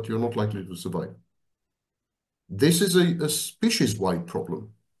lifeboat, but you're not likely to survive. This is a species-wide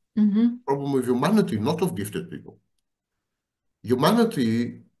problem. Problem with humanity, not of gifted people.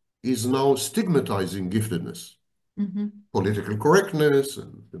 Humanity is now stigmatizing giftedness, political correctness,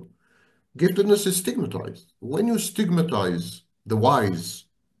 and giftedness is stigmatized. When you stigmatize the wise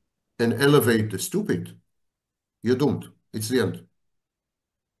and elevate the stupid, you're doomed. It's the end.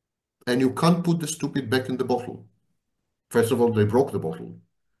 And you can't put the stupid back in the bottle. First of all, they broke the bottle.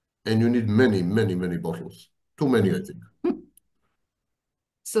 And you need many, many, many bottles. Too many, I think.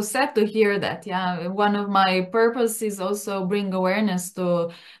 So sad to hear that. Yeah, one of my purpose is also bring awareness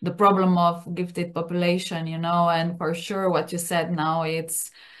to the problem of gifted population, and for sure what you said now, it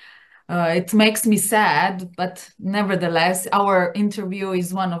makes me sad, but nevertheless, our interview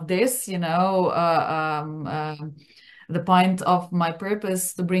is one of this, the point of my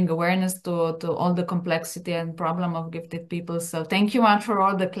purpose to bring awareness to all the complexity and problem of gifted people. So thank you much for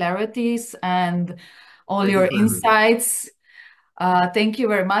all the clarities and all your insights. Thank you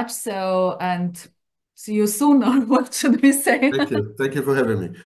very much. So, and see you soon, or what should we say? Thank you. Thank you for having me.